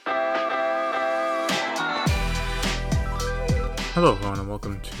Hello everyone and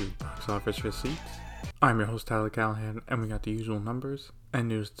welcome to Box Office Receipts. I'm your host Tyler Callahan and we got the usual numbers and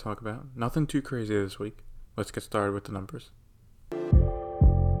news to talk about. Nothing too crazy this week. Let's get started with the numbers.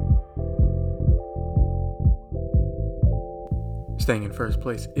 Staying in first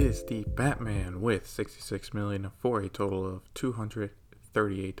place is The Batman with $66 million for a total of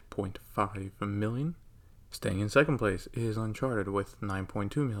 $238.5 million. Staying in second place is Uncharted with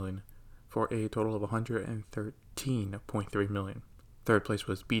 $9.2 million for a total of $113.3 million. Third place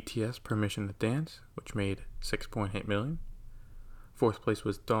was BTS Permission to Dance, which made $6.8 million. Fourth place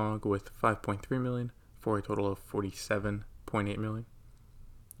was Dog with $5.3 million for a total of $47.8 million.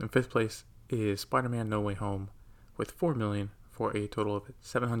 And fifth place is Spider-Man No Way Home with $4 million for a total of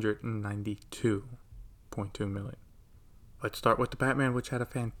 $792.2 million. Let's start with The Batman, which had a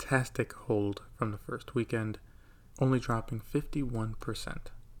fantastic hold from the first weekend, only dropping 51%.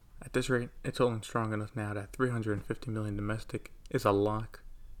 At this rate, it's holding strong enough now that $350 million domestic is a lock,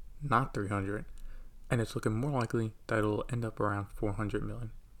 not 300, and it's looking more likely that it'll end up around 400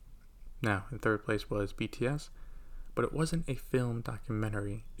 million. Now, in third place was BTS, but it wasn't a film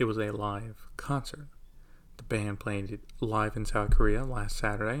documentary, it was a live concert. The band played it live in South Korea last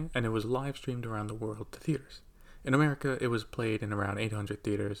Saturday, and it was live streamed around the world to theaters. In America, it was played in around 800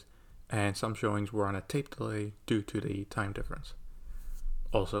 theaters, and some showings were on a tape delay due to the time difference.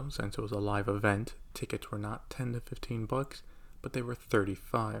 Also, since it was a live event, tickets were not $10 to $15, but they were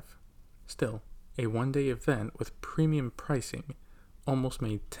 $35. Still, a one-day event with premium pricing almost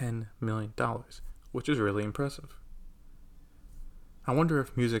made $10 million, which is really impressive. I wonder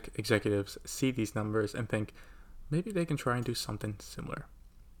if music executives see these numbers and think maybe they can try and do something similar.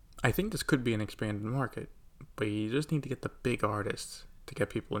 I think this could be an expanded market, but you just need to get the big artists to get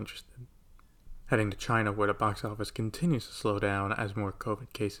people interested. Heading to China, where the box office continues to slow down as more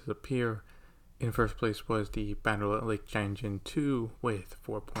COVID cases appear. In first place was the Battle at Lake Changjin 2 with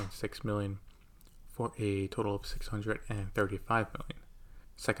 $4.6 million for a total of $635 million.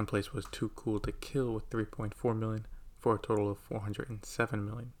 Second place was Too Cool to Kill with $3.4 million for a total of $407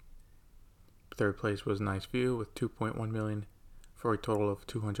 million. Third place was Nice View with $2.1 million for a total of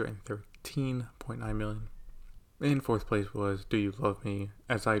 $213.9 million. In fourth place was Do You Love Me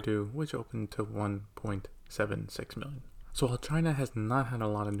As I Do, which opened to $1.76 million. So while China has not had a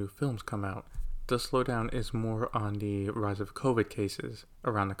lot of new films come out, the slowdown is more on the rise of COVID cases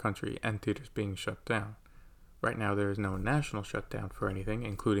around the country and theaters being shut down. Right now there is no national shutdown for anything,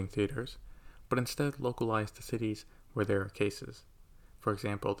 including theaters, but instead localized to cities where there are cases. For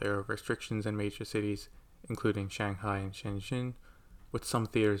example, there are restrictions in major cities, including Shanghai and Shenzhen, with some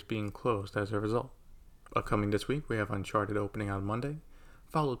theaters being closed as a result. Upcoming this week, we have Uncharted opening on Monday,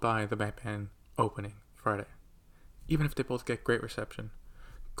 followed by The Batman opening Friday. Even if they both get great reception,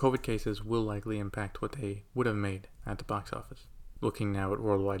 COVID cases will likely impact what they would have made at the box office. Looking now at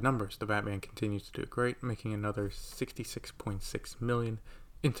worldwide numbers, The Batman continues to do great, making another $66.6 million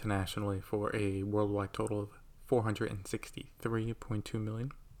internationally for a worldwide total of $463.2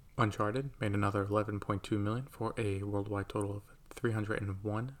 million. Uncharted made another $11.2 million for a worldwide total of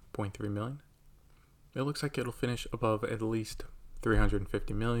 $301.3 million. It looks like it'll finish above at least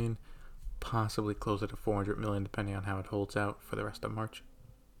 $350 million, possibly closer to $400 million depending on how it holds out for the rest of March.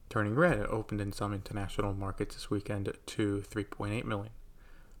 Turning Red opened in some international markets this weekend to $3.8 million.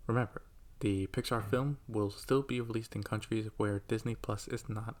 Remember, the Pixar film will still be released in countries where Disney Plus is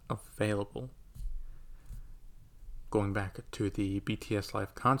not available. Going back to the BTS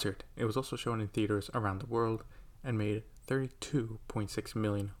live concert, it was also shown in theaters around the world and made $32.6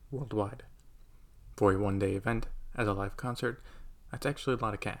 million worldwide. For a one-day event as a live concert, that's actually a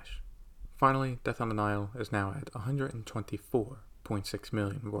lot of cash. Finally, Death on the Nile is now at $124.6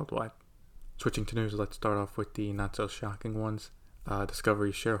 million worldwide. Switching to news, let's start off with the not-so-shocking ones.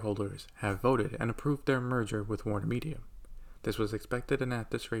 Discovery shareholders have voted and approved their merger with Warner Media. This was expected, and at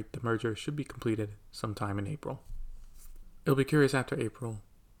this rate, the merger should be completed sometime in April. It'll be curious after April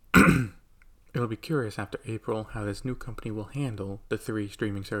how this new company will handle the three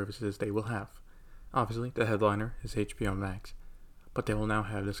streaming services they will have. Obviously, the headliner is HBO Max, but they will now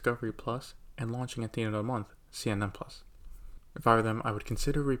have Discovery Plus and launching at the end of the month, CNN Plus. If I were them, I would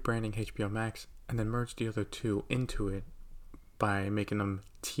consider rebranding HBO Max and then merge the other two into it by making them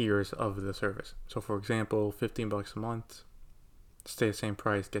tiers of the service. So for example, $15 a month, stay the same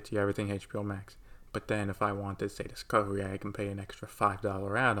price, gets you everything HBO Max. But then if I wanted, say, Discovery, I can pay an extra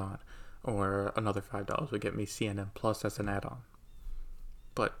 $5 add-on, or another $5 would get me CNN Plus as an add-on.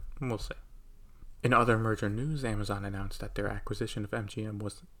 But we'll see. In other merger news, Amazon announced that their acquisition of MGM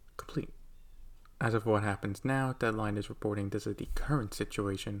was complete. As of what happens now, Deadline is reporting this is the current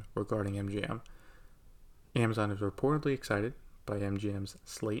situation regarding MGM. Amazon is reportedly excited, by MGM's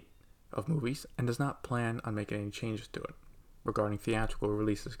slate of movies and does not plan on making any changes to it. Regarding theatrical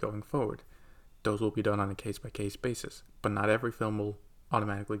releases going forward, those will be done on a case-by-case basis, but not every film will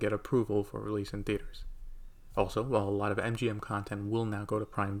automatically get approval for release in theaters. Also, while a lot of MGM content will now go to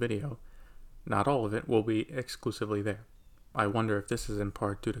Prime Video, not all of it will be exclusively there. I wonder if this is in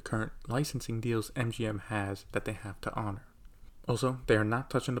part due to current licensing deals MGM has that they have to honor. Also, they are not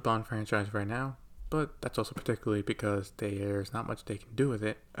touching the Bond franchise right now, but that's also particularly because there's not much they can do with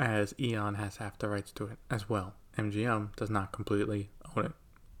it, as Eon has half the rights to it as well. MGM does not completely own it.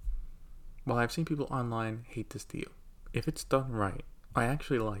 While I've seen people online hate this deal, if it's done right, I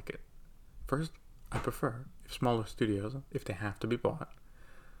actually like it. First, I prefer if smaller studios, if they have to be bought,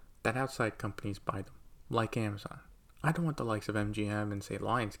 that outside companies buy them, like Amazon. I don't want the likes of MGM and, say,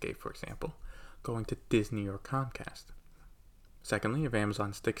 Lionsgate, for example, going to Disney or Comcast. Secondly, if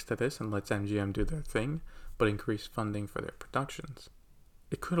Amazon sticks to this and lets MGM do their thing, but increase funding for their productions,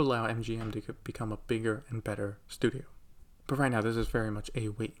 it could allow MGM to become a bigger and better studio. But right now, this is very much a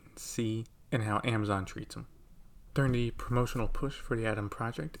wait and see in how Amazon treats them. During the promotional push for the Adam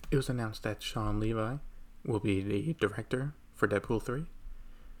Project, it was announced that Shawn Levy will be the director for Deadpool 3.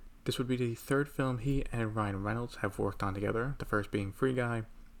 This would be the third film he and Ryan Reynolds have worked on together, the first being Free Guy,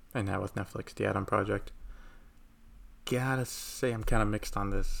 and now with Netflix, The Adam Project. Gotta say I'm kind of mixed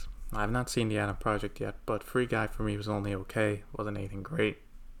on this. I've not seen The Adam Project yet, but Free Guy for me was only okay, wasn't anything great.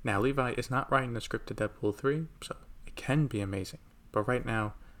 Now, Levi is not writing the script to Deadpool 3, so it can be amazing. But right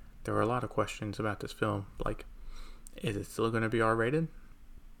now, there are a lot of questions about this film, like, is it still going to be R-rated?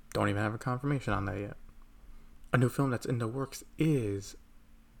 Don't even have a confirmation on that yet. A new film that's in the works is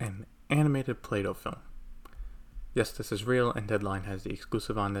an animated Play-Doh film. Yes, this is real, and Deadline has the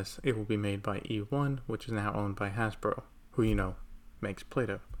exclusive on this. It will be made by E1, which is now owned by Hasbro, who, makes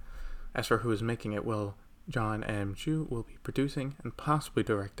Play-Doh. As for who is making it, well, John M. Chu will be producing and possibly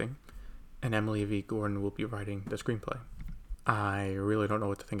directing, and Emily V. Gordon will be writing the screenplay. I really don't know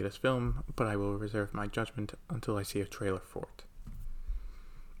what to think of this film, but I will reserve my judgment until I see a trailer for it.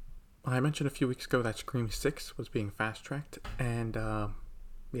 I mentioned a few weeks ago that Scream 6 was being fast-tracked, and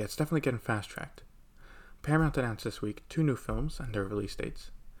it's definitely getting fast-tracked. Paramount announced this week 2 new films and their release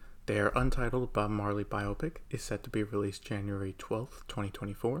dates. Their untitled Bob Marley biopic is set to be released January 12th,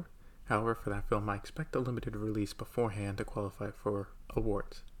 2024. However, for that film, I expect a limited release beforehand to qualify for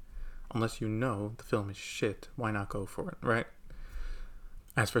awards. Unless you know the film is shit, why not go for it, right?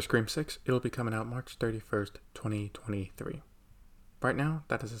 As for Scream 6, it'll be coming out March 31st, 2023. Right now,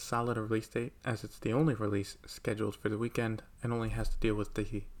 that is a solid release date, as it's the only release scheduled for the weekend and only has to deal with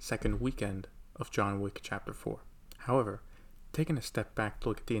the second weekend of John Wick Chapter 4. However, taking a step back to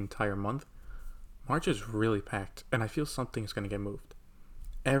look at the entire month, March is really packed, and I feel something is going to get moved.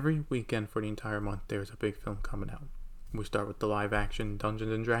 Every weekend for the entire month, there's a big film coming out. We start with the live-action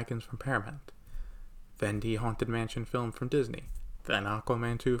Dungeons & Dragons from Paramount, then the Haunted Mansion film from Disney, then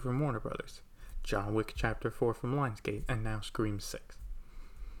Aquaman 2 from Warner Brothers, John Wick Chapter 4 from Lionsgate, and now Scream 6.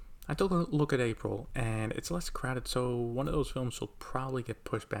 I took a look at April, and it's less crowded, so one of those films will probably get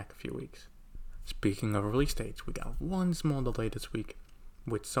pushed back a few weeks. Speaking of release dates, we got one small delay this week,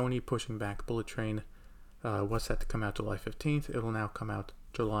 with Sony pushing back Bullet Train. Was set to come out July 15th, it will now come out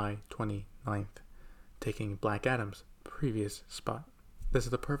July 29th, taking Black Adam's previous spot. This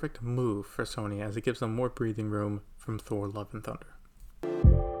is the perfect move for Sony, as it gives them more breathing room from Thor: Love and Thunder.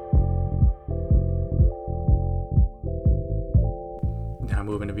 Now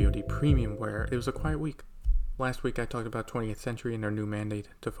moving to VOD Premium, where it was a quiet week. Last week I talked about 20th Century and their new mandate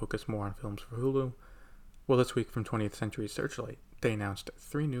to focus more on films for Hulu. Well, this week from 20th Century Searchlight, they announced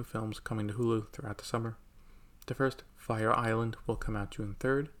 3 new films coming to Hulu throughout the summer. The first, Fire Island, will come out June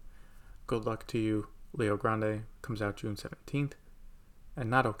 3rd. Good Luck to You, Leo Grande, comes out June 17th. And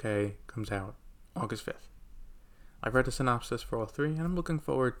Not Okay comes out August 5th. I've read the synopsis for all 3, and I'm looking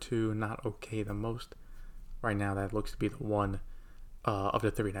forward to Not Okay the most. Right now, that looks to be the one of the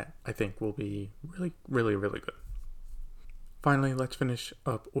 3 that I think will be really, really, really good. Finally, let's finish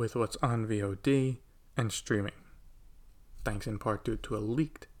up with what's on VOD and streaming. Thanks in part due to a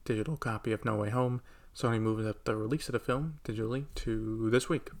leaked digital copy of No Way Home, Sony moved up the release of the film digitally to this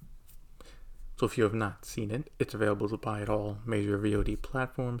week. So if you have not seen it, it's available to buy at all major VOD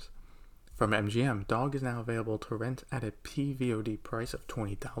platforms. From MGM, Dog is now available to rent at a PVOD price of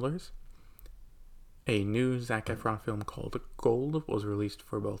 $20. A new Zac Efron film called Gold was released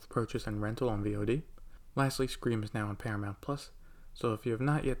for both purchase and rental on VOD. Lastly, Scream is now on Paramount+, so if you have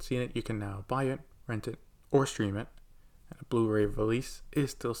not yet seen it, you can now buy it, rent it, or stream it. And a Blu-ray release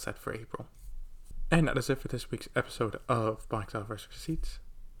is still set for April. And that is it for this week's episode of Box Office Receipts.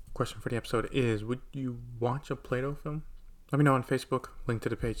 Question for the episode is, would you watch a Play-Doh film? Let me know on Facebook. Link to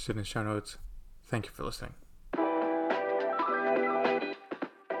the page is in the show notes. Thank you for listening.